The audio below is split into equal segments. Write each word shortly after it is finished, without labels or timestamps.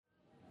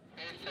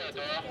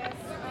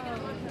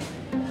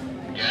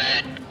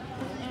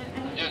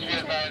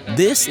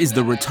This is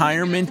the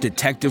Retirement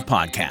Detective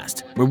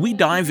Podcast, where we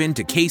dive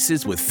into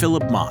cases with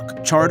Philip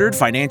Mock, chartered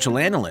financial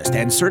analyst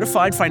and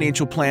certified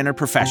financial planner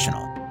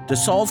professional, to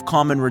solve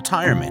common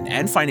retirement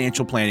and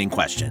financial planning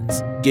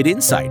questions. Get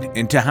insight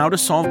into how to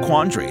solve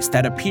quandaries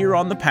that appear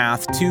on the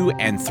path to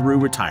and through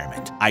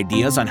retirement,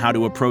 ideas on how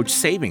to approach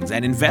savings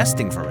and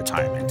investing for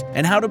retirement,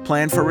 and how to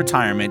plan for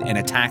retirement in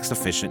a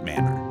tax-efficient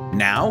manner.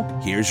 Now,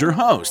 here's your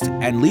host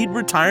and lead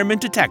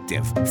retirement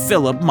detective,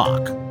 Philip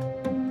Mock.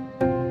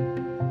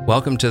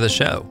 Welcome to the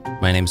show.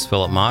 My name's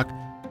Philip Mock.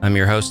 I'm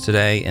your host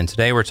today, and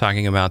today we're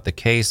talking about the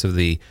case of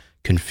the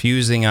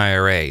confusing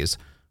IRAs.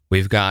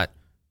 We've got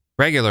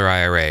regular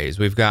IRAs,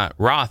 we've got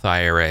Roth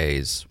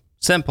IRAs,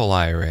 simple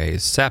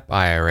IRAs,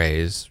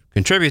 SEP-IRAs,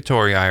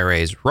 contributory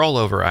IRAs,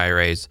 rollover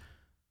IRAs.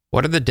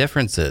 What are the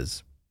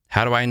differences?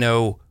 How do I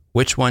know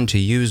which one to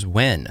use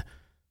when?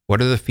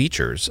 What are the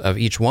features of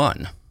each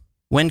one?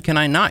 When can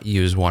I not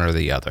use one or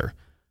the other?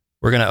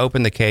 We're going to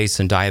open the case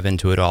and dive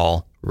into it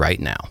all right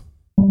now.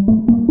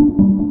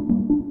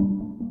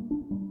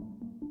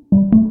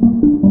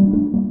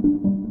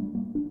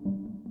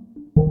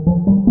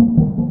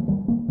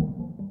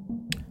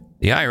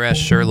 The IRS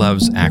sure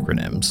loves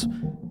acronyms,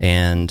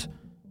 and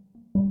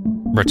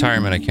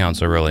retirement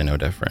accounts are really no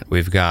different.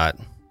 We've got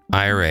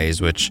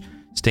IRAs, which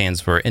stands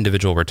for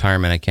individual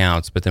retirement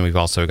accounts, but then we've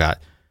also got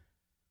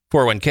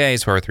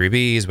 401ks,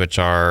 403bs, which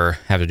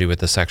have to do with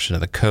the section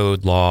of the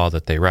code law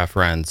that they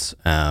reference.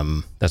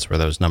 That's where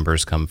those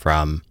numbers come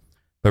from.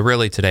 But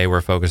really today we're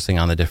focusing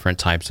on the different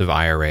types of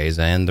IRAs,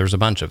 and there's a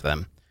bunch of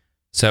them.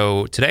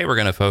 So today we're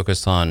going to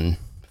focus on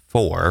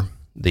four: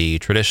 the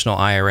traditional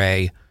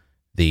IRA,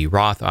 the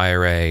Roth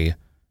IRA,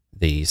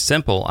 the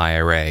simple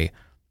IRA,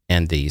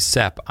 and the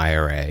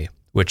SEP-IRA,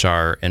 which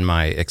are, in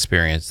my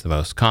experience, the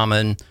most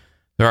common.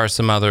 There are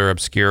some other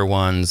obscure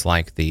ones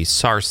like the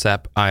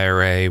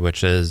SEP-IRA,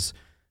 which is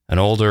an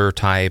older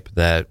type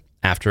that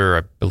after,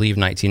 I believe,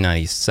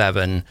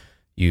 1997,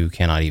 you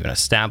cannot even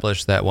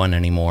establish that one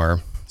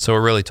anymore. So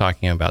we're really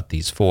talking about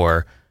these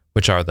four,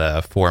 which are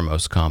the four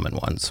most common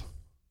ones.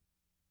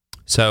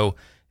 So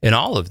in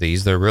all of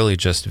these, they're really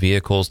just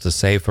vehicles to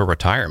save for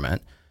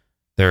retirement.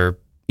 They're,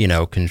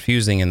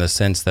 confusing in the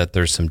sense that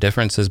there's some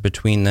differences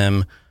between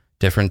them,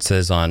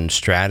 differences on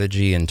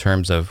strategy in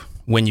terms of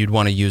when you'd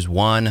want to use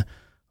one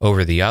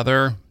over the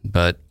other,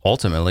 but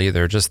ultimately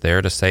they're just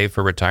there to save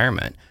for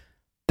retirement.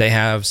 They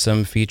have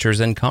some features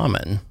in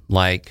common,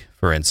 like,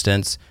 for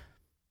instance,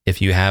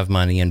 if you have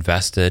money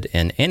invested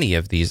in any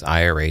of these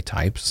IRA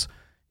types,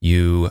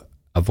 you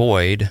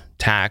avoid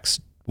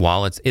tax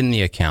while it's in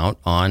the account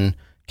on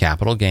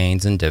capital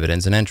gains and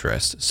dividends and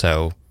interest.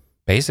 So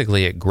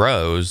basically it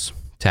grows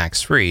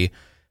tax-free,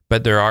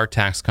 but there are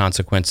tax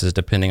consequences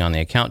depending on the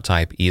account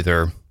type,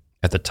 either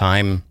at the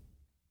time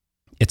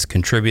it's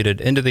contributed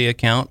into the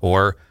account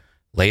or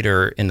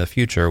later in the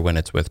future when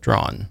it's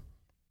withdrawn.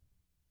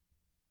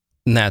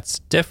 And that's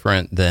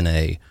different than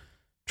a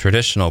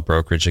traditional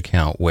brokerage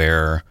account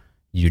where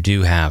you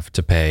do have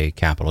to pay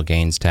capital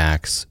gains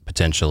tax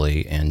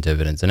potentially and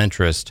dividends and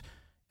interest,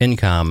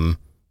 income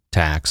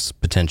tax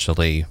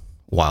potentially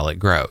while it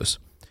grows.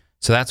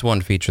 So that's one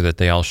feature that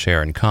they all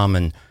share in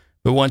common.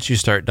 But once you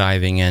start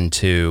diving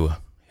into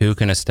who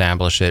can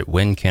establish it,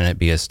 when can it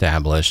be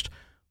established,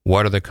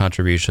 what are the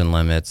contribution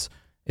limits,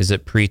 is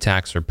it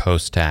pre-tax or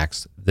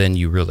post-tax, then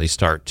you really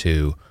start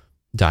to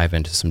dive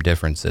into some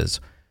differences.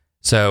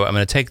 So I'm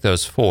going to take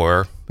those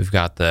four. We've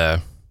got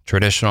the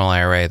traditional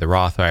IRA, the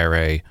Roth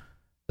IRA,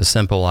 the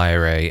simple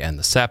IRA, and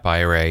the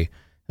SEP-IRA. I'm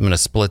going to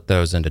split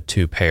those into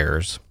two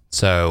pairs.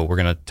 So we're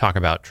going to talk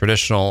about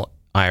traditional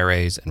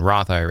IRAs and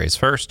Roth IRAs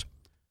first,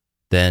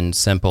 then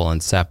simple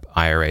and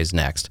SEP-IRAs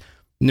next.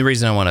 And the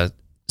reason I want to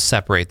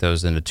separate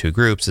those into two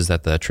groups is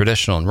that the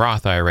traditional and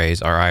Roth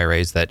IRAs are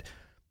IRAs that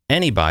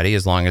anybody,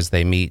 as long as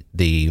they meet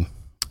the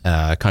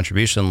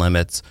contribution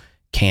limits,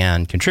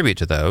 can contribute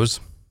to those.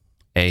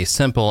 A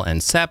simple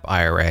and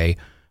SEP-IRA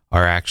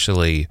are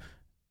actually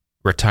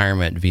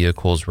retirement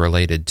vehicles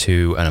related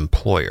to an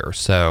employer.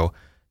 So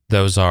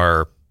those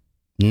are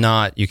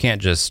not, you can't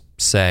just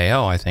say,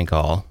 I think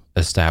I'll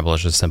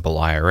establish a simple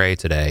IRA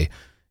today.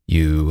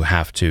 You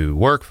have to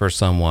work for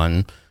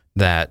someone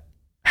that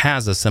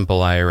has a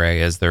simple IRA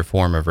as their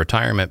form of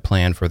retirement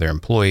plan for their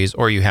employees,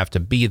 or you have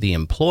to be the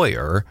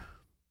employer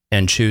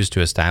and choose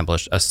to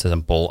establish a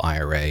simple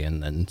IRA,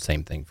 and then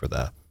same thing for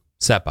the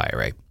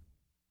SEP-IRA.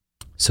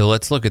 So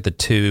let's look at the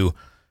two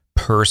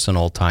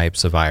personal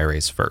types of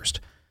IRAs first.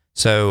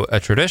 So a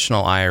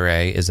traditional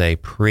IRA is a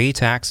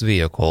pre-tax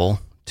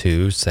vehicle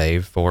to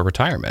save for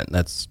retirement.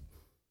 That's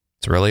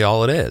really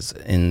all it is.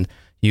 And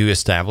you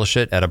establish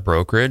it at a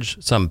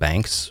brokerage. Some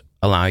banks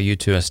allow you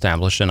to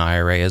establish an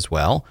IRA as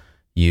well.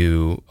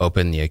 You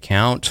open the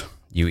account,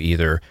 you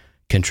either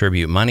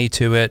contribute money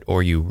to it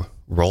or you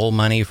roll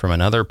money from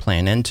another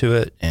plan into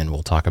it, and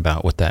we'll talk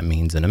about what that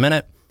means in a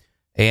minute.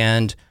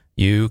 And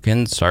you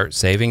can start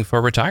saving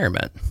for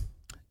retirement.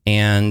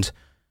 And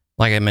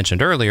like I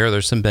mentioned earlier,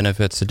 there's some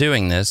benefits to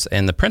doing this.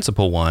 And the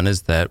principal one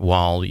is that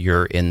while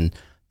you're in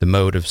the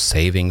mode of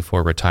saving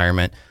for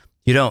retirement,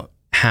 you don't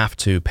have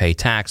to pay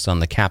tax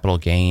on the capital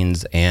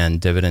gains and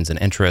dividends and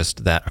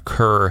interest that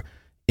occur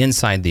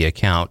inside the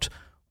account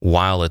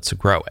while it's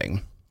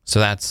growing. So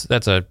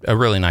that's a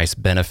really nice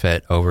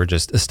benefit over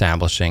just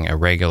establishing a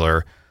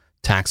regular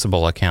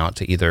taxable account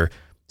to either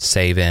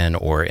save in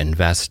or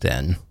invest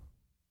in.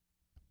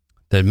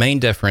 The main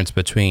difference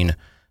between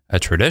a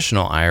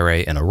traditional IRA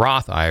and a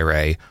Roth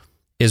IRA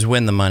is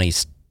when the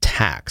money's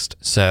taxed.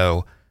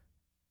 So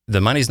the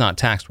money's not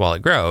taxed while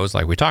it grows,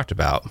 like we talked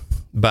about,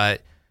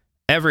 but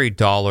every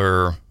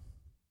dollar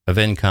of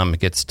income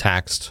gets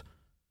taxed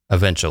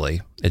eventually.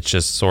 It's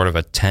just sort of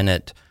a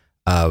tenet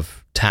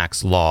of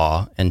tax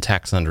law and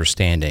tax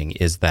understanding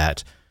is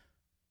that,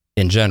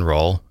 in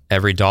general,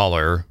 every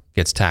dollar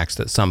gets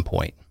taxed at some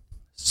point.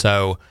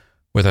 So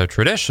with a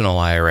traditional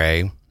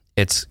IRA,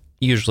 it's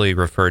usually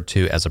referred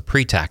to as a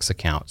pre-tax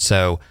account.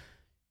 So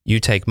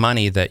you take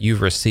money that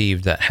you've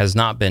received that has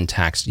not been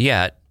taxed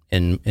yet,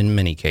 in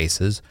many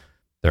cases.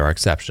 There are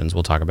exceptions.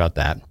 We'll talk about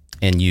that.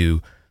 And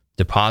you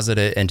deposit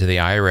it into the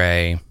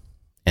IRA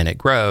and it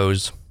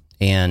grows.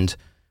 And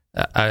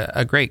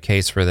a great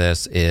case for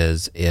this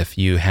is if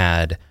you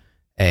had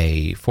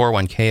a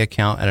 401k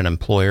account at an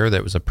employer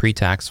that was a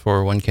pre-tax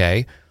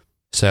 401k.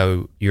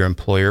 So your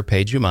employer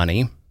paid you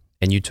money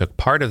and you took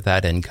part of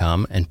that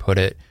income and put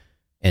it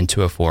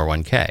into a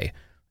 401k.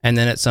 And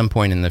then at some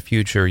point in the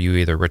future, you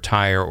either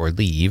retire or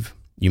leave.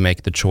 You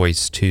make the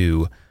choice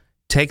to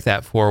take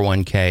that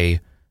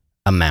 401k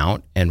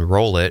amount and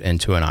roll it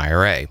into an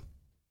IRA.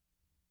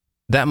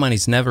 That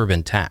money's never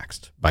been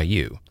taxed by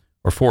you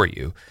or for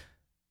you.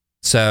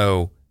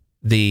 So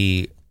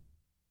the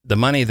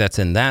money that's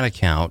in that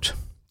account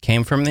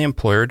came from the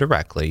employer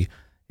directly.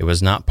 It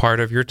was not part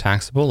of your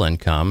taxable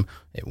income.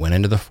 It went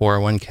into the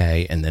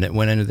 401k and then it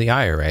went into the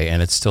IRA,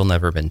 and it's still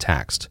never been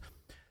taxed.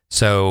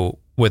 So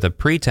with a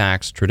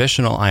pre-tax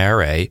traditional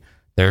IRA,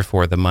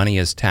 therefore the money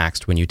is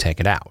taxed when you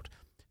take it out.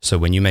 So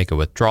when you make a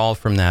withdrawal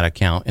from that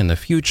account in the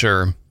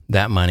future,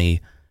 that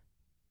money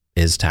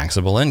is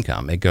taxable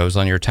income. It goes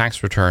on your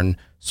tax return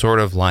sort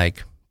of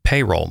like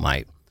payroll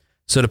might.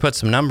 So to put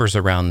some numbers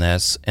around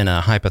this in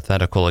a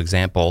hypothetical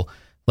example,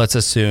 let's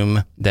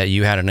assume that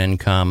you had an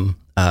income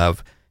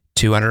of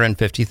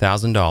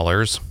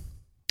 $250,000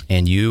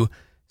 and you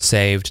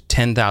saved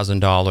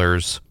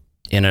 $10,000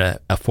 in a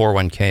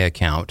 401k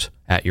account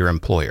at your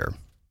employer.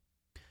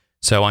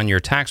 So on your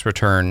tax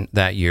return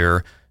that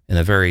year, in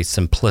a very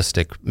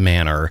simplistic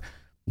manner,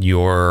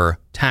 your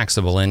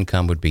taxable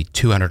income would be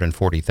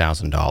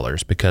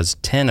 $240,000 because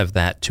 10 of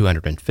that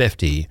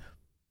 250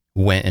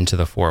 went into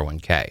the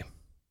 401k.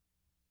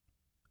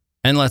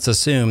 And let's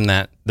assume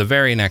that the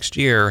very next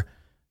year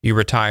you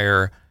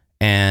retire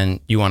and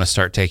you want to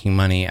start taking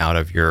money out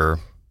of your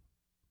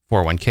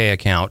 401k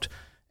account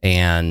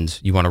and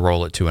you want to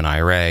roll it to an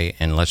IRA,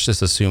 and let's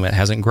just assume it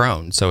hasn't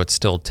grown, so it's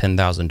still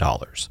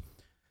 $10,000.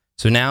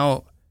 So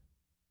now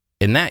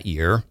in that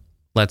year,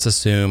 let's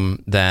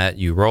assume that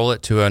you roll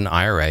it to an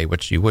IRA,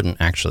 which you wouldn't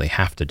actually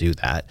have to do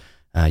that.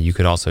 You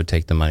could also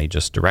take the money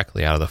just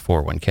directly out of the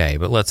 401k,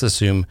 but let's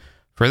assume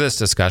for this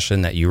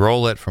discussion that you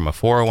roll it from a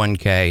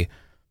 401k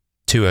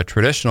to a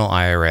traditional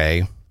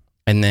IRA,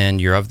 and then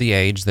you're of the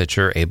age that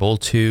you're able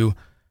to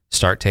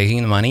start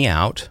taking the money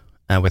out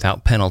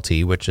without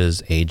penalty, which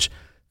is age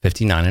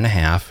 59 and a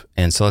half.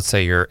 And so let's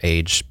say you're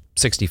age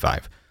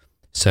 65.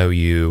 So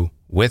you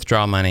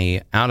withdraw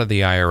money out of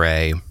the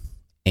IRA,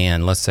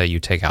 and let's say you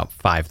take out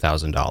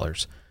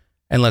 $5,000.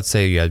 And let's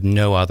say you have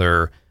no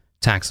other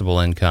taxable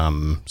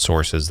income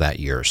sources that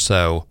year.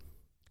 So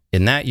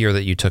in that year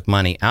that you took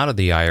money out of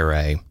the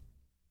IRA,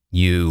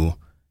 you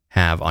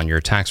have on your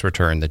tax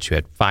return that you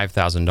had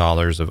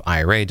 $5,000 of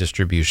IRA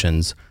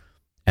distributions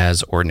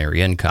as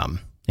ordinary income,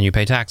 and you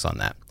pay tax on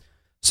that.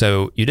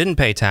 So you didn't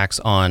pay tax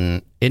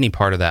on any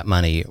part of that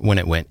money when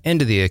it went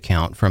into the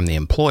account from the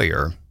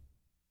employer,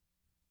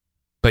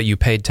 but you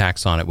paid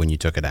tax on it when you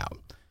took it out.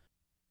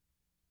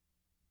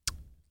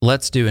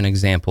 Let's do an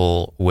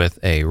example with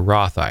a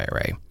Roth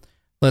IRA.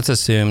 Let's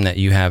assume that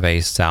you have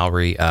a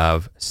salary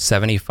of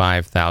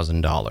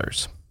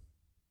 $75,000.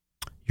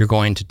 You're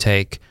going to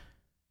take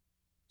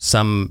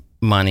some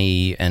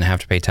money and have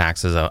to pay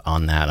taxes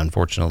on that,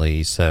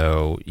 unfortunately.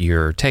 So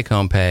your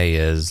take-home pay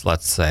is,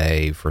 let's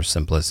say, for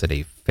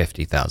simplicity,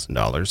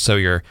 $50,000. So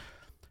your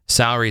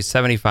salary is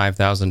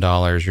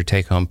 $75,000, your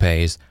take-home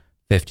pay is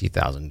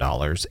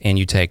 $50,000, and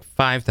you take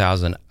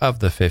 $5,000 of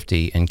the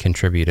 $50 and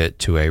contribute it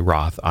to a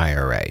Roth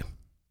IRA.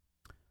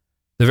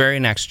 The very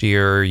next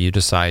year, you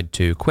decide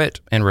to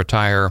quit and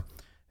retire,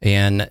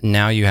 and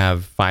now you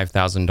have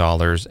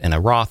 $5,000 in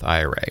a Roth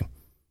IRA.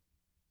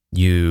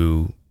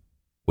 You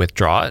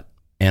withdraw it,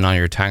 and on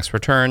your tax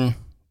return,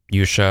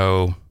 you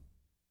show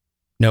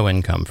no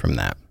income from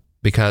that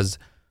because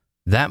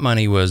that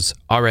money was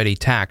already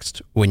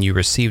taxed when you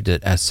received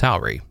it as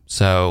salary.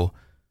 So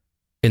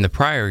in the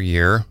prior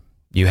year,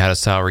 you had a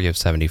salary of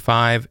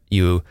 $75,000.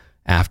 You,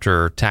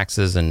 after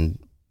taxes and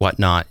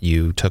whatnot,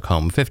 you took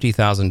home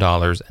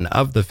 $50,000, and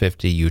of the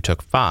 50, you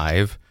took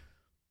 5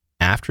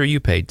 after you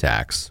paid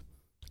tax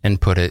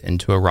and put it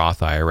into a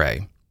Roth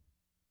IRA.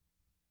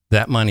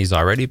 That money's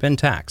already been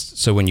taxed.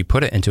 So when you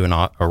put it into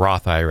a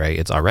Roth IRA,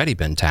 it's already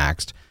been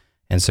taxed.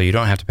 And so you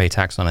don't have to pay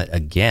tax on it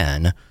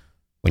again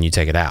when you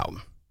take it out.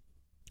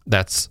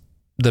 That's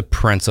the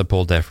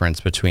principal difference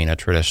between a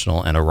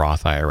traditional and a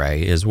Roth IRA,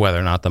 is whether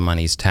or not the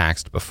money's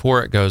taxed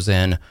before it goes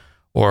in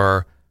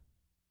or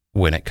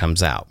when it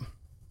comes out.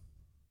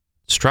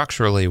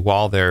 Structurally,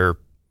 while they're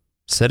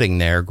sitting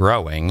there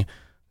growing,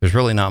 there's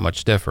really not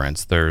much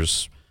difference.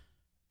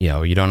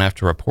 You don't have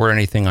to report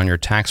anything on your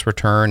tax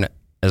return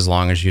as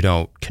long as you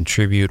don't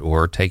contribute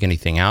or take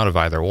anything out of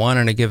either one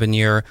in a given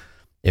year.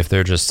 If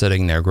they're just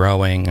sitting there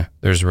growing,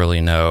 there's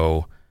really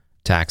no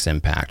tax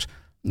impact.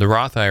 The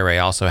Roth IRA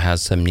also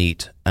has some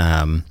neat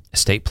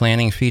estate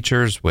planning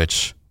features,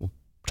 which we'll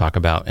talk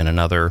about in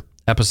another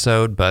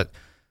episode. But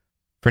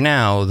for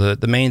now,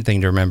 the main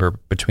thing to remember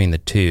between the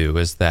two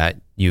is that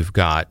you've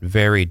got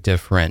very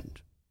different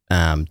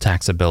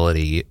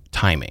taxability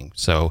timing.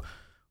 So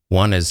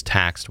one is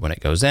taxed when it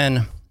goes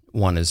in,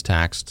 one is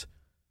taxed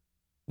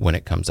when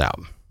it comes out.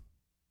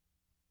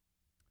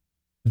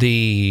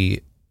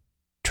 The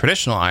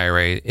traditional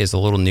IRA is a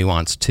little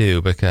nuanced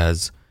too,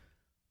 because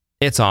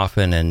it's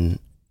often in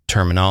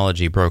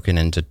terminology broken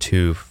into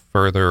 2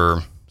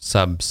 further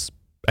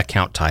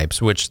account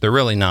types, which they're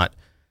really not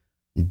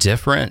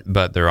different,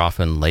 but they're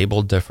often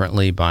labeled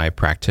differently by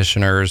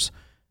practitioners.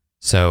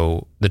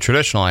 So the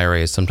traditional IRA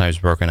is sometimes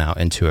broken out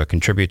into a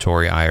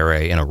contributory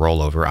IRA and a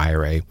rollover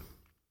IRA.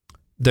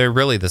 They're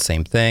really the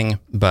same thing,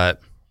 but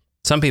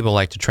some people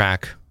like to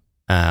track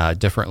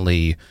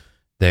differently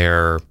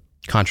their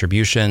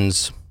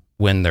contributions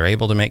when they're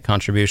able to make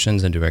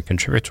contributions into a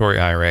contributory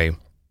IRA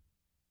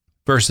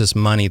versus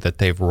money that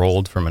they've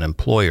rolled from an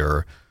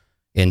employer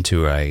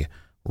into a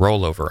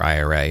rollover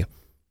IRA.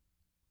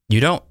 You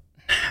don't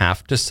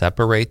have to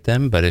separate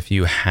them, but if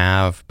you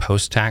have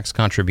post-tax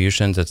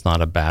contributions, it's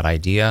not a bad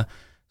idea.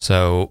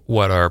 So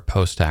what are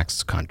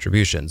post-tax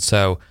contributions?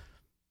 So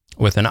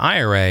with an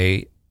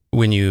IRA,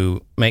 when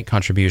you make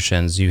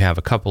contributions, you have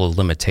a couple of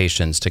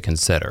limitations to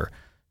consider.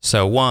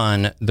 So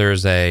one,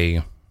 there's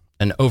an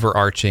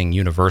overarching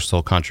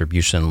universal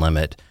contribution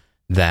limit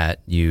that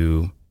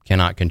you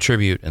cannot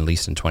contribute, at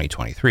least in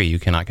 2023. You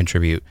cannot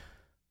contribute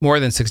more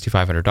than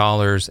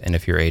 $6,500. And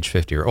if you're age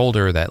 50 or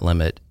older, that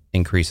limit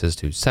increases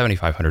to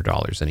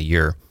 $7,500 in a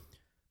year.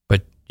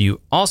 But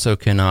you also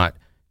cannot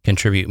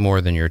contribute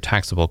more than your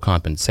taxable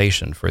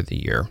compensation for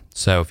the year.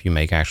 So if you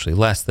make actually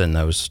less than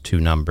those 2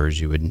 numbers,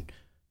 you would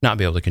not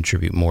be able to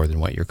contribute more than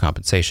what your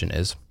compensation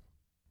is.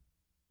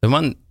 The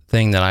one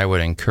thing that I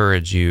would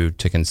encourage you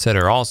to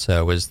consider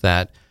also is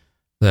that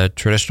the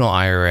traditional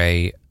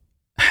IRA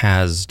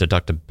has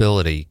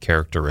deductibility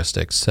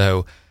characteristics.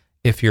 So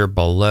if you're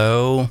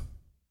below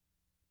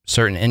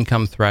certain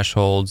income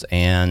thresholds,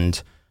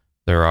 and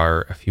there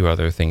are a few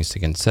other things to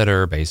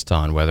consider based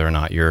on whether or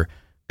not you're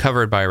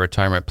covered by a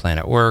retirement plan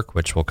at work,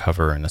 which we'll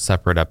cover in a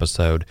separate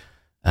episode,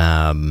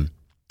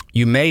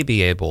 you may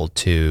be able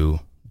to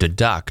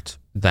deduct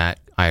that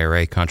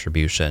IRA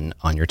contribution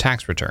on your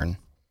tax return,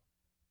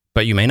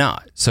 but you may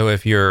not. So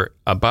if you're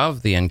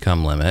above the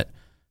income limit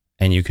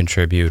and you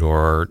contribute,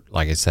 or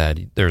like I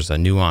said, there's a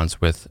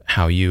nuance with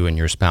how you and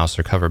your spouse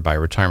are covered by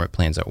retirement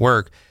plans at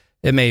work,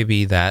 it may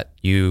be that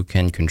you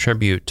can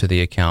contribute to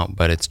the account,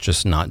 but it's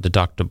just not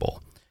deductible.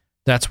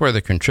 That's where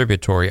the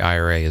contributory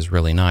IRA is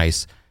really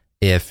nice.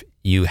 If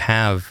you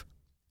have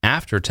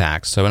after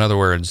tax, so in other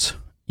words,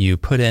 you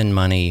put in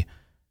money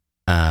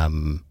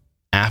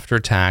after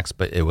tax,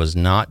 but it was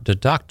not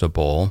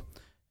deductible,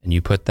 and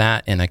you put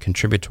that in a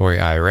contributory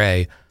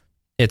IRA,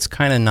 it's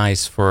kind of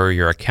nice for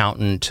your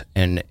accountant,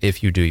 and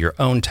if you do your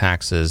own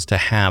taxes, to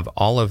have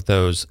all of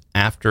those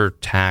after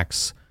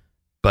tax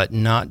but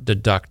not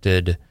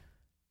deducted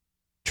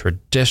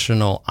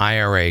traditional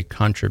IRA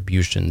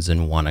contributions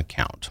in one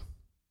account.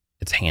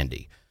 It's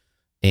handy.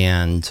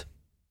 And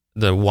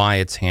the why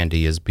it's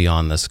handy is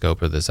beyond the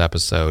scope of this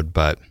episode,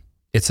 but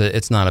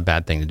it's not a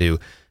bad thing to do.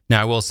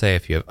 Now, I will say,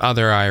 if you have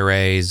other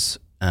IRAs,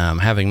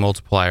 having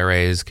multiple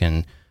IRAs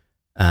can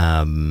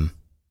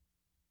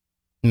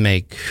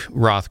make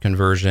Roth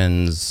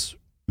conversions,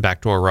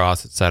 backdoor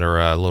Roth, et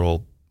cetera, a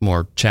little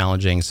more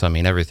challenging. So, I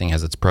mean, everything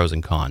has its pros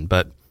and cons,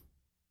 but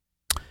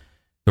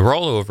the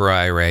rollover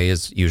IRA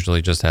is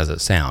usually just as it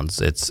sounds.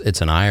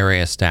 It's an IRA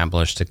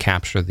established to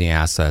capture the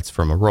assets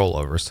from a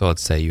rollover. So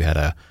let's say you had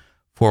a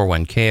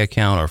 401k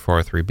account or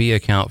 403b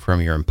account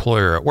from your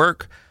employer at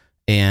work,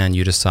 and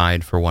you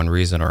decide for one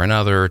reason or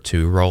another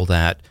to roll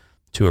that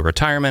to a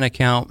retirement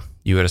account.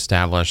 You would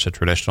establish a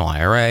traditional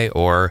IRA,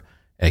 or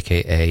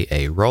AKA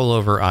a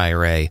rollover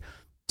IRA,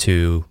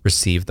 to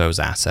receive those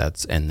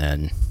assets, and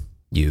then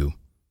you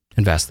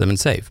invest them and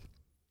save.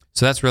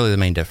 So that's really the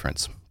main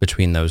difference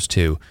between those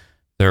two.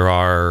 There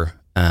are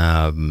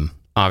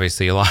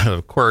obviously a lot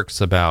of quirks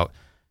about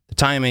the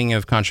timing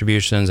of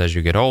contributions as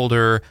you get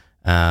older.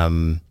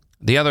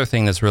 The other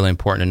thing that's really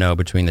important to know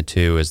between the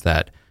two is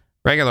that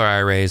Regular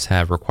IRAs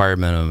have required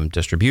minimum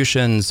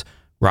distributions.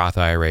 Roth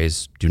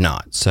IRAs do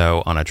not.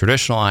 So on a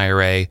traditional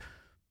IRA,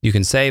 you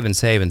can save and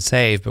save and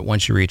save, but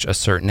once you reach a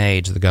certain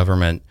age, the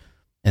government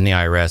and the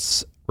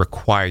IRS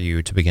require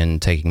you to begin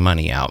taking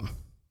money out.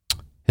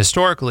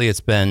 Historically,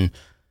 it's been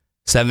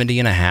 70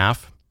 and a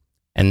half.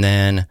 And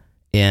then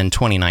in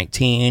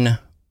 2019,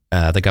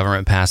 the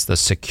government passed the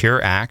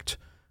SECURE Act,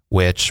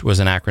 which was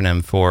an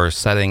acronym for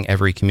Setting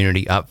Every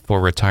Community Up for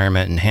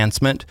Retirement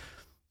Enhancement.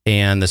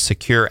 And the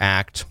SECURE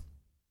Act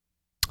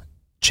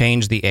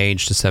changed the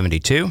age to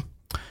 72.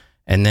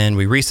 And then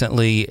we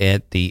recently,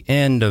 at the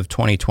end of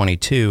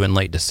 2022, in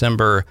late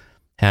December,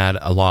 had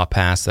a law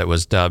passed that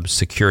was dubbed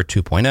Secure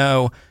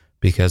 2.0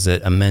 because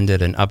it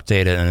amended and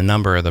updated a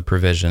number of the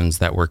provisions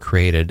that were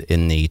created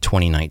in the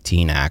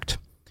 2019 Act.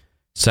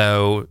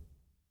 So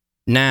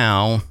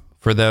now,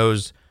 for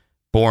those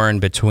born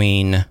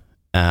between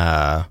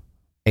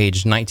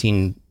age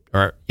 19,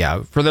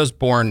 for those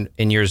born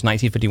in years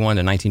 1951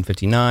 to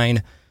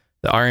 1959,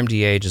 the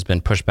RMD age has been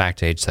pushed back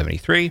to age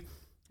 73,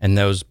 and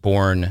those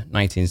born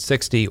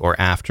 1960 or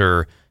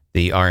after,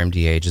 the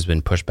RMD age has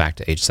been pushed back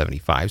to age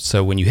 75.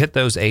 So when you hit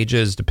those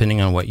ages,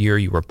 depending on what year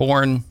you were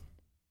born,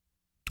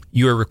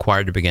 you are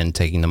required to begin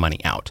taking the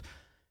money out.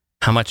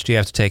 How much do you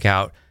have to take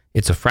out?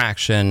 It's a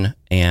fraction,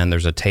 and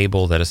there's a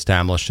table that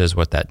establishes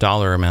what that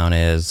dollar amount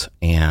is,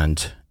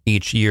 and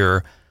each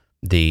year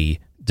the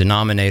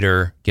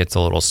denominator gets a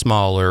little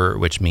smaller,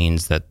 which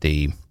means that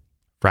the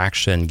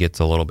fraction gets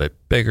a little bit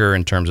bigger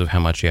in terms of how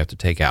much you have to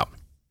take out.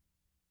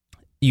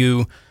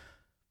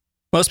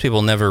 Most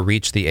people never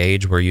reach the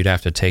age where you'd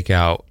have to take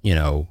out,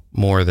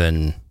 more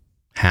than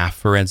half,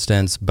 for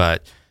instance,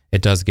 but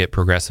it does get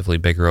progressively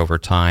bigger over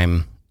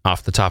time.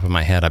 Off the top of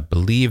my head, I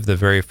believe the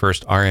very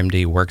first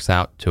RMD works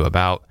out to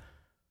about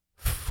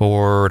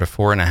 4 to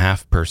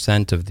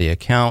 4.5% of the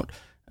account.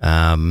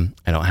 I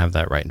don't have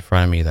that right in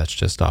front of me. That's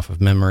just off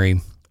of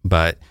memory,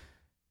 but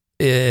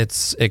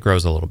it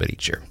grows a little bit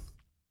each year.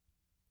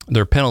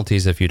 There are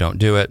penalties if you don't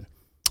do it,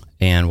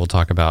 and we'll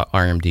talk about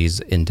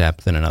RMDs in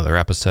depth in another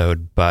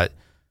episode, but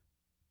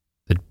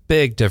the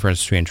big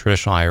difference between a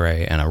traditional IRA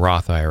and a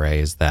Roth IRA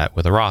is that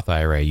with a Roth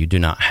IRA, you do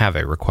not have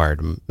a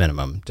required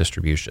minimum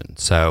distribution.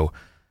 So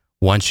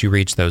once you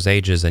reach those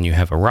ages and you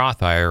have a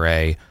Roth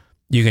IRA,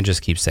 you can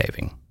just keep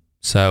saving.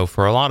 So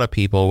for a lot of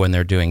people, when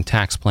they're doing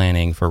tax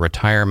planning for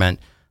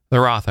retirement, the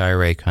Roth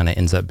IRA kind of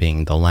ends up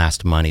being the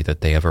last money that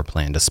they ever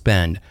plan to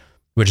spend,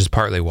 which is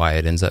partly why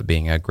it ends up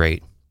being a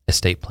great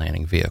estate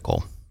planning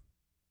vehicle.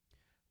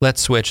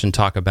 Let's switch and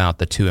talk about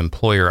the two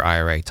employer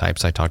IRA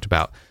types I talked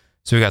about.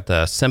 So we got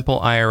the simple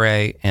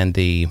IRA and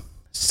the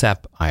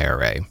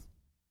SEP-IRA.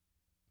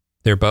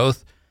 They're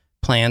both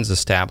plans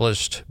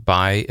established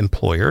by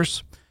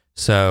employers.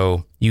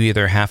 So you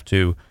either have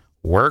to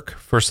work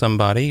for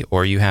somebody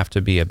or you have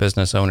to be a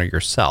business owner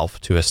yourself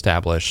to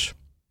establish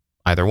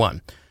either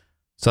one.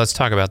 So let's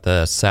talk about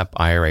the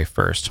SEP-IRA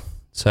first.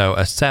 So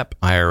a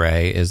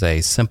SEP-IRA is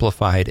a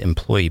simplified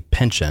employee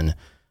pension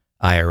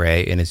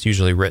IRA, and it's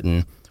usually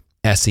written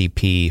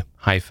SEP-IRA,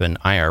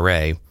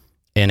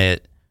 and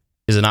it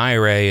is an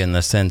IRA in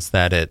the sense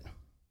that it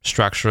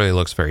structurally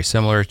looks very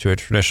similar to a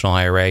traditional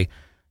IRA.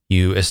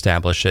 You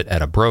establish it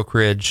at a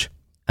brokerage,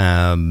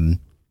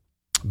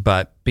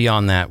 but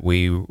beyond that,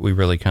 we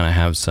really kind of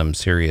have some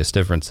serious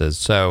differences.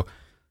 So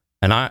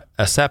a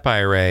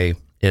SEP-IRA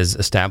is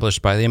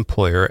established by the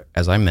employer,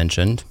 as I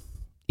mentioned.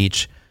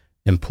 Each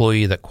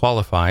employee that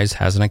qualifies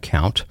has an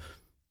account,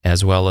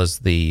 as well as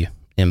the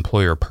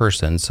employer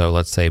person. So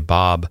let's say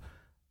Bob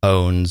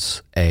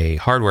owns a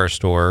hardware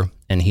store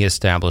and he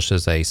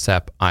establishes a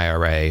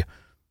SEP-IRA.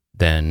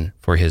 Then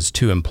for his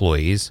two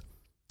employees,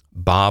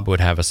 Bob would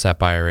have a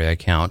SEP-IRA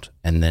account,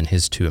 and then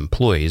his two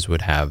employees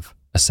would have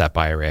a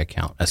SEP-IRA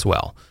account as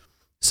well.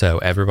 So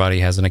everybody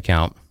has an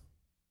account.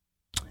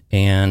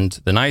 And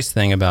the nice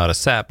thing about a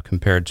SEP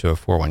compared to a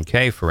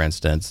 401k, for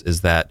instance,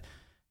 is that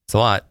it's a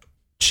lot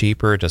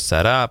cheaper to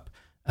set up.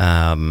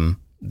 The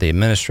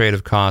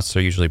administrative costs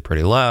are usually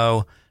pretty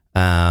low.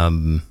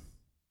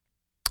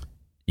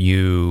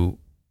 You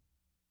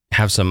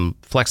have some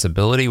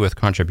flexibility with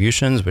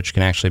contributions, which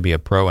can actually be a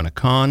pro and a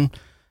con.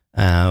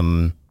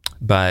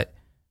 But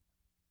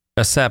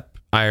a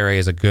SEP-IRA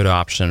is a good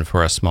option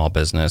for a small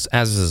business,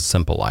 as is a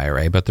simple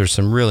IRA, but there's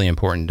some really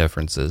important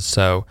differences.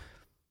 So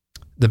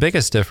the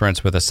biggest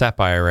difference with a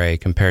SEP-IRA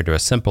compared to a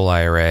simple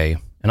IRA,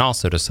 and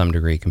also to some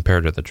degree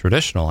compared to the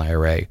traditional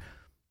IRA,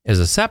 is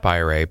a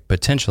SEP-IRA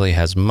potentially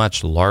has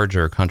much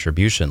larger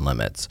contribution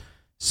limits.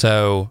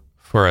 So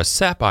for a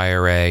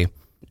SEP-IRA,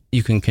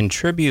 you can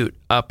contribute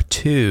up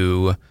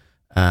to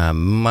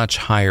much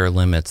higher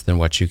limits than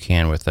what you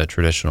can with a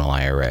traditional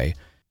IRA.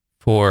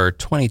 For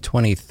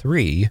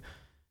 2023,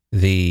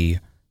 the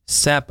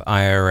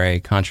SEP-IRA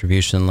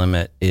contribution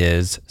limit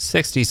is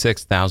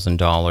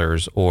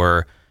 $66,000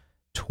 or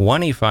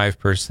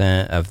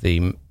 25% of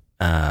the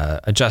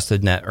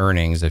adjusted net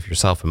earnings if you're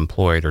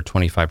self-employed, or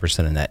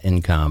 25% of net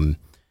income,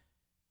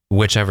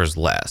 whichever's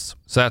less.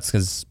 So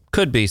that's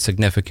could be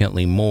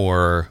significantly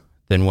more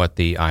than what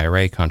the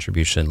IRA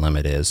contribution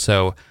limit is.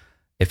 So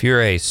if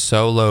you're a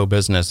solo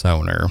business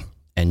owner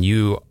and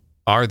you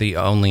are the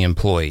only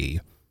employee,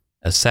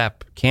 a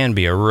SEP can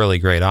be a really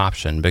great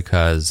option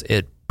because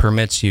it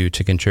permits you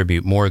to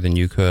contribute more than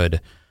you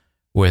could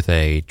with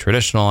a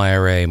traditional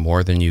IRA,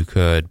 more than you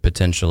could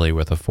potentially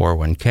with a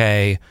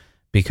 401k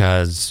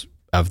because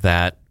of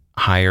that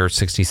higher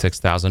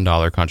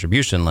 $66,000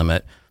 contribution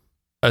limit,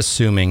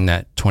 assuming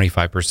that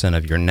 25%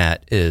 of your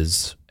net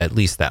is at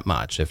least that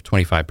much. If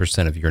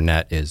 25% of your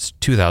net is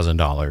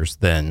 $2,000,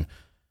 then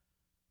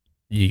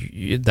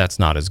that's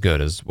not as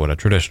good as what a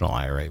traditional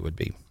IRA would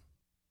be.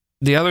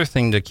 The other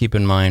thing to keep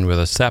in mind with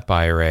a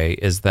SEP-IRA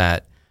is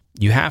that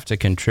you have to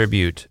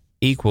contribute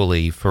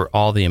equally for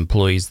all the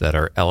employees that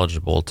are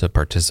eligible to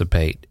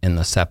participate in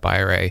the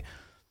SEP-IRA.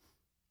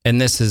 And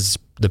this is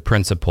the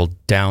principal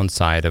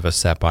downside of a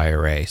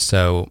SEP-IRA.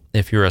 So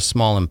if you're a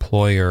small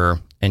employer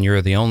and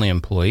you're the only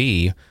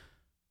employee,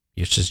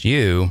 it's just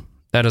you,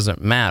 that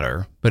doesn't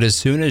matter. But as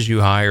soon as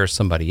you hire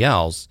somebody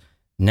else,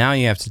 now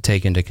you have to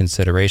take into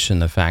consideration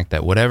the fact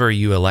that whatever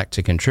you elect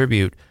to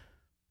contribute,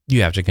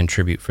 you have to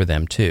contribute for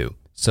them too.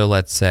 So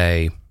let's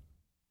say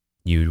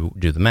you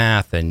do the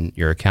math and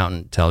your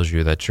accountant tells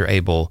you that you're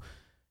able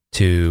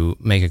to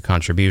make a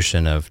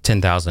contribution of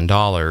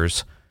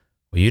 $10,000.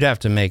 Well, you'd have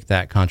to make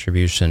that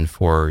contribution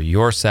for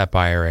your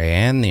SEP-IRA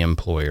and the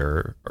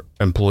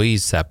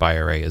employee's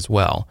SEP-IRA as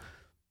well,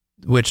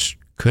 which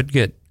could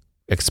get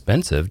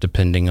expensive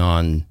depending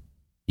on,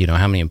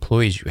 how many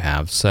employees you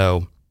have.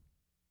 So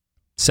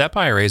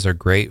SEP-IRAs are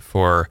great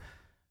for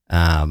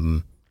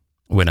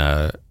when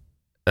a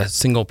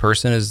single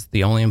person is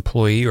the only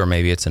employee, or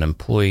maybe it's an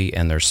employee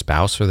and their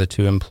spouse are the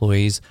two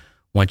employees.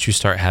 Once you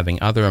start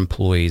having other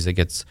employees, it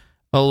gets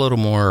a little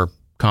more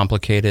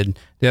complicated.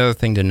 The other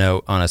thing to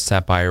note on a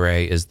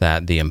SEP-IRA is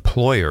that the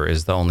employer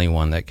is the only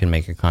one that can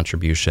make a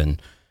contribution.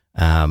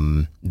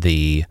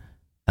 The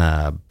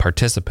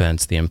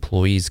participants, the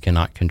employees,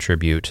 cannot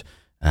contribute.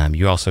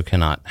 You also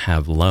cannot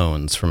have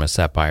loans from a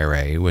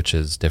SEP-IRA, which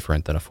is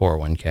different than a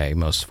 401k.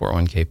 Most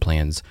 401k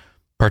plans,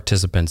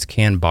 participants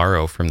can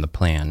borrow from the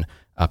plan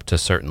up to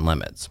certain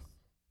limits.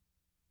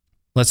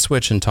 Let's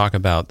switch and talk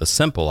about the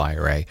Simple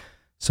IRA.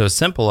 So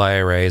Simple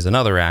IRA is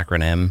another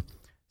acronym.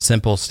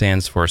 Simple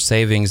stands for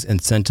Savings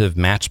Incentive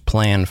Match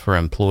Plan for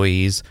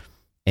Employees,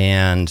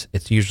 and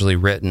it's usually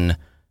written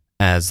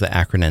as the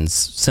acronym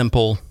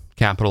SIMPLE,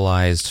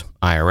 capitalized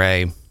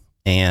IRA.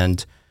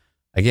 And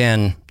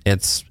again,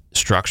 it's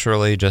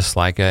structurally just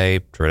like a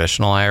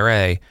traditional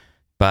IRA,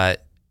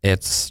 but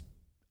it's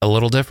a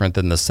little different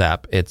than the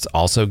SEP. It's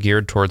also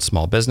geared towards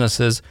small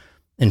businesses.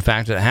 In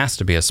fact, it has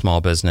to be a small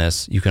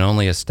business. You can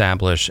only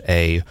establish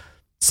a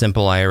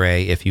Simple IRA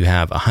if you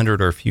have 100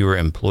 or fewer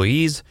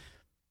employees.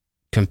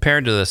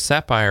 Compared to the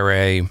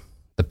SEP-IRA,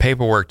 the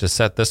paperwork to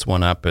set this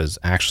one up is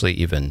actually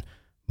even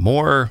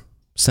more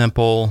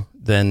simple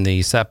than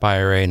the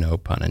SEP-IRA, no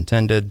pun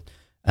intended.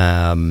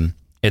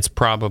 It's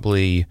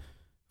probably,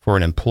 for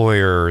an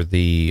employer,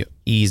 the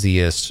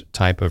easiest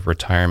type of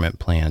retirement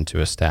plan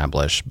to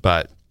establish,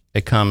 but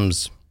it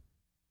comes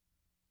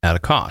at a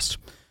cost.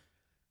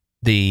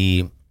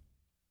 The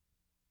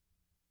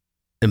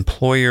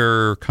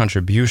employer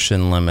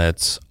contribution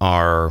limits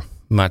are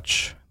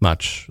much,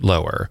 much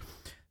lower.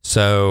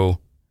 So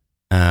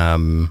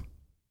the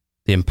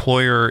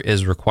employer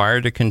is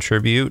required to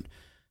contribute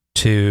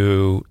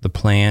to the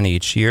plan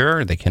each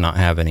year. They cannot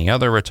have any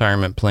other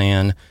retirement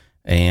plan,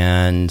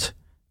 and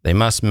they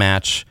must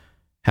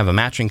have a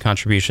matching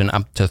contribution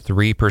up to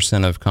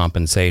 3% of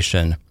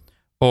compensation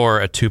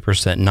or a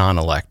 2%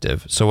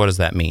 non-elective. So what does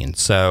that mean?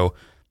 So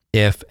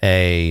if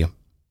an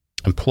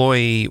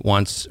employer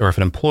wants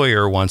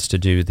to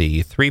do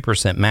the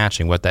 3%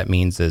 matching, what that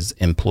means is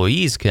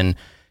employees can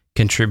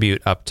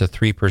contribute up to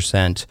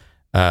 3%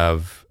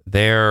 of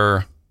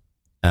their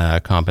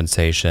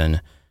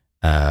compensation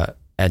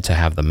and to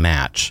have the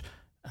match.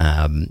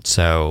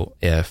 So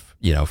if,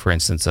 for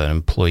instance, an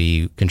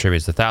employee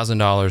contributes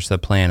 $1,000 to the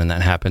plan and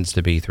that happens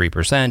to be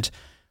 3%,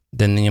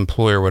 then the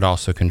employer would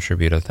also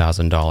contribute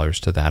 $1,000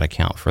 to that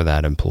account for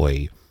that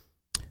employee.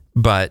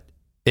 But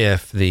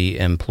if the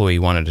employee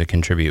wanted to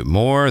contribute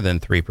more than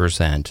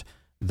 3%,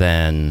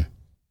 then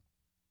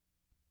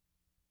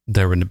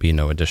there would be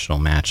no additional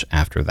match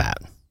after that.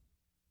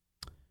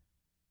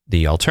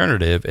 The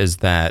alternative is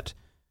that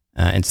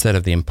instead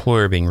of the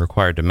employer being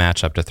required to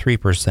match up to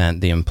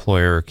 3%, the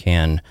employer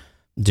can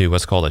do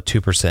what's called a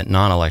 2%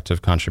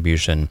 non-elective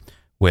contribution,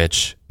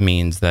 which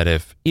means that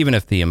even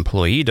if the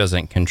employee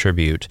doesn't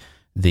contribute,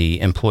 the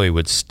employee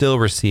would still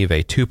receive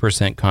a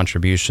 2%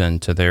 contribution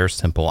to their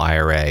Simple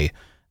IRA,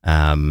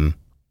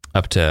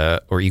 up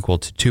to or equal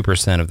to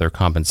 2% of their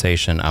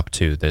compensation up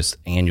to this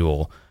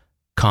annual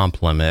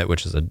comp limit,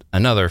 which is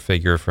another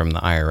figure from the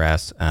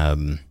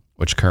IRS,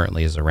 which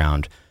currently is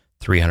around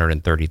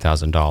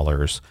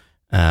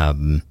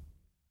 $330,000.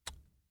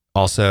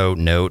 Also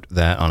note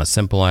that on a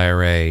Simple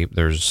IRA,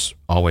 there's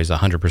always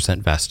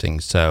 100% vesting.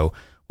 So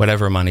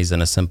whatever money's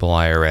in a Simple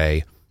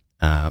IRA,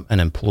 an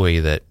employee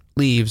that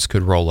leaves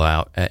could roll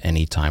out at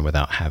any time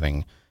without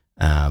having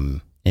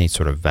any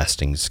sort of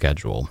vesting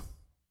schedule.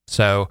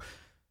 So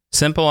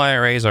Simple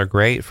IRAs are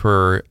great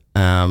for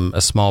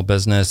a small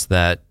business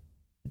that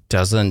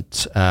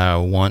doesn't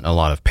want a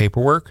lot of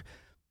paperwork,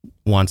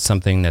 wants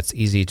something that's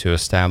easy to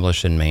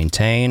establish and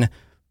maintain.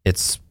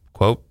 It's,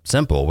 quote,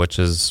 simple, which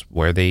is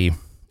where the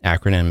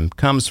acronym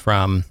comes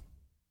from.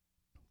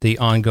 The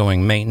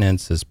ongoing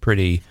maintenance is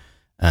pretty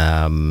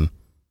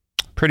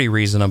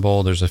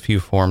reasonable. There's a few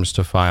forms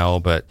to file,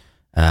 but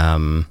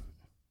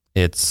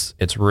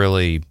it's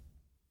really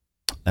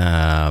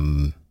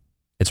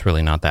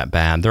not that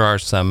bad. There are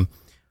some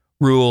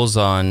rules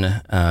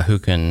on who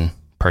can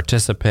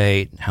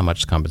participate, how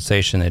much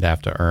compensation they'd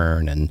have to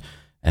earn,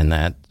 and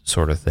that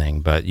sort of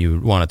thing. But you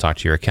want to talk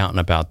to your accountant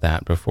about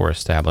that before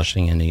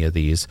establishing any of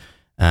these.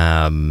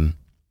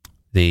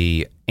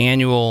 The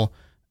annual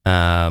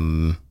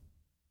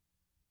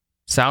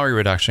salary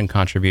reduction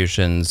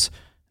contributions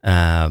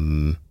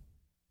is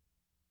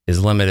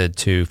limited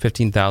to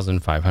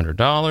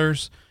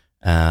 $15,500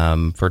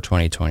 for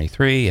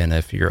 2023, and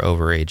if you're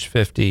over age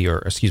 50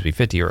 or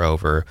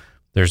over,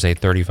 there's a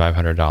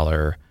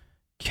 $3,500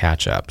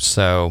 catch up.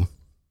 So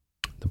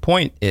the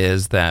point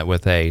is that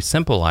with a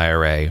simple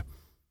IRA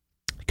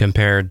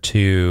compared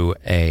to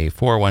a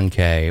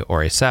 401k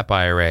or a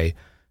SEP-IRA,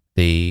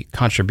 the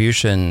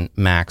contribution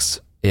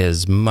max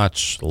is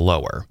much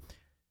lower.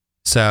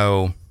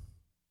 So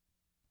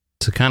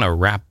to kind of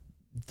wrap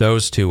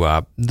those two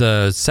up,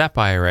 the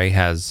SEP-IRA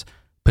has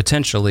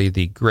potentially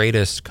the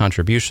greatest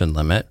contribution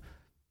limit,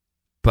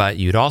 but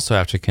you'd also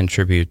have to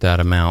contribute that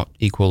amount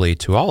equally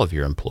to all of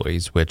your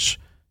employees, which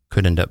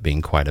could end up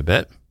being quite a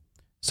bit.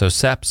 So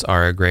SEPs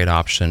are a great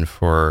option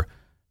for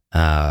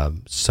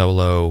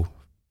solo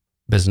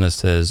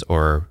businesses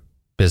or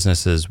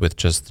businesses with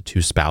just the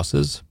two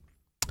spouses.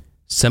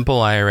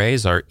 Simple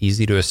IRAs are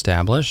easy to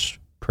establish,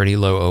 pretty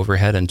low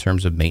overhead in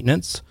terms of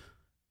maintenance,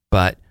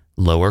 but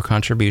lower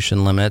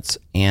contribution limits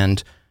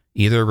and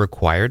either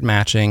required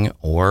matching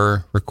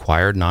or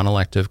required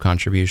non-elective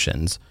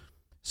contributions.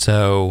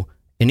 So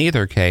in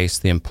either case,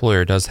 the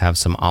employer does have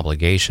some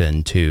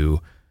obligation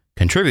to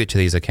contribute to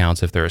these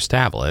accounts if they're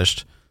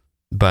established,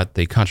 but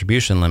the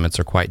contribution limits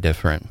are quite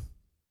different.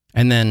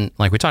 And then,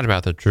 like we talked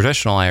about, the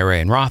traditional IRA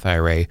and Roth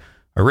IRA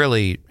are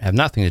really have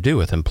nothing to do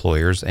with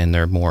employers, and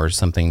they're more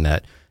something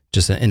that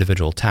just an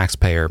individual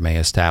taxpayer may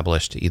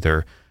establish to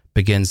either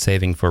begin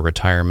saving for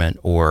retirement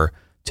or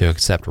to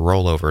accept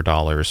rollover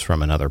dollars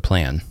from another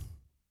plan.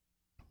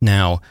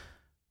 Now,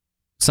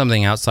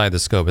 something outside the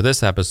scope of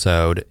this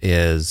episode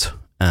is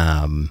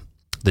the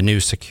new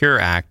Secure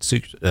Act,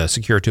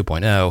 Secure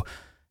 2.0,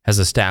 has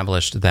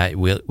established that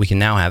we can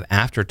now have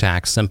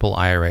after-tax simple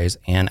IRAs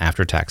and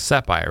after-tax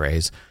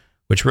SEP-IRAs,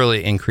 which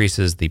really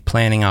increases the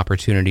planning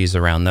opportunities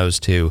around those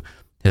two.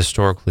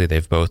 Historically,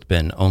 they've both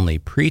been only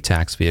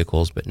pre-tax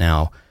vehicles, but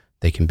now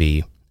they can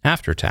be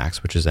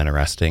after-tax, which is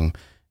interesting.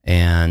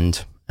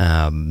 And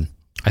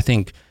I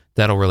think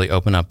that'll really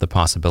open up the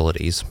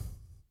possibilities.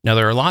 Now,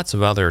 there are lots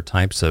of other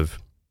types of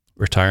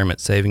retirement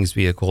savings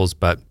vehicles,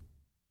 but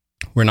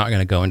we're not going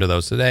to go into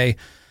those today.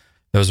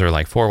 Those are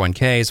like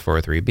 401ks,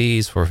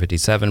 403bs,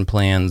 457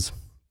 plans.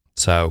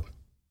 So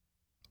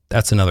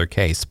that's another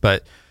case.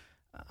 But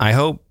I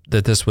hope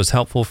that this was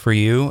helpful for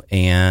you,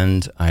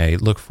 and I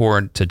look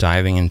forward to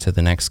diving into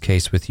the next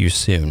case with you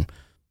soon.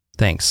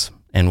 Thanks,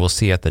 and we'll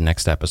see you at the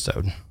next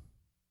episode.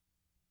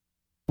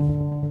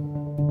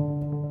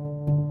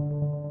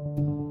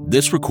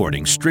 This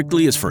recording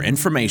strictly is for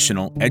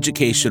informational,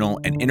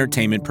 educational, and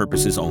entertainment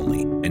purposes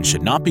only and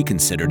should not be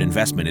considered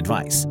investment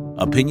advice.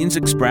 Opinions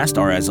expressed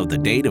are as of the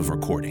date of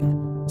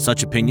recording.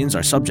 Such opinions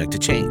are subject to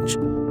change.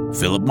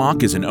 Philip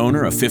Mock is an owner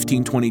of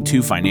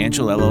 1522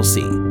 Financial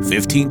LLC.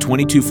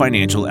 1522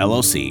 Financial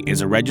LLC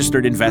is a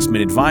registered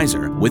investment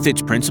advisor with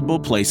its principal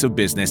place of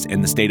business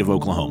in the state of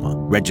Oklahoma.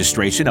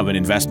 Registration of an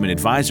investment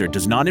advisor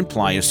does not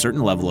imply a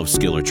certain level of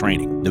skill or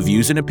training. The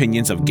views and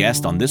opinions of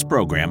guests on this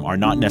program are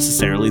not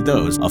necessarily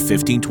those of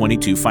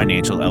 1522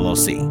 Financial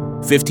LLC.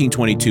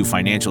 1522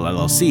 Financial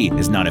LLC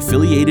is not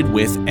affiliated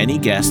with any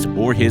guest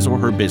or his or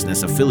her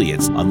business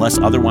affiliates unless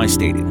otherwise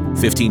stated.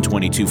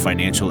 1522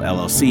 Financial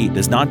LLC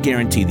does not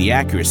guarantee the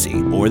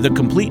accuracy or the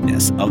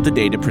completeness of the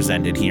data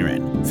presented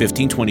herein.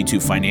 1522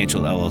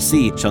 Financial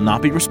LLC shall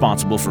not be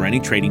responsible for any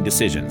trading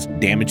decisions,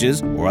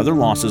 damages, or other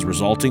losses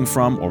resulting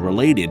from or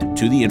related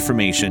to the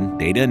information,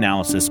 data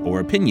analysis, or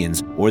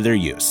opinions or their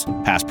use.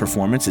 Past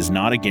performance is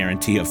not a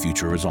guarantee of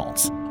future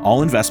results.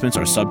 All investments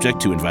are subject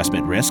to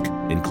investment risk,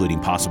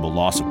 including possible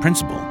loss of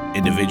principal.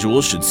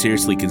 Individuals should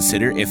seriously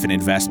consider if an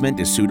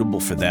investment is suitable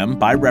for them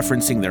by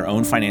referencing their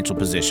own financial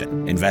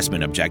position,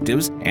 investment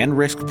objectives, and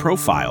risk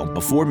profile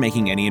before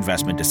making any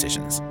investment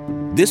decisions.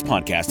 This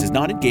podcast is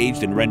not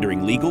engaged in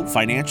rendering legal,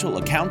 financial,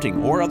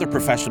 accounting, or other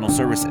professional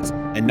services,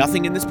 and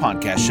nothing in this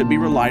podcast should be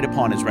relied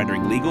upon as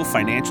rendering legal,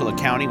 financial,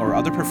 accounting, or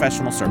other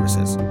professional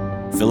services.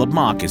 Philip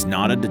Mock is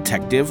not a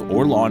detective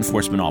or law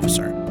enforcement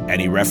officer.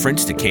 Any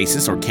reference to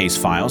cases or case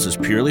files is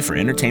purely for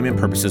entertainment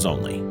purposes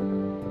only.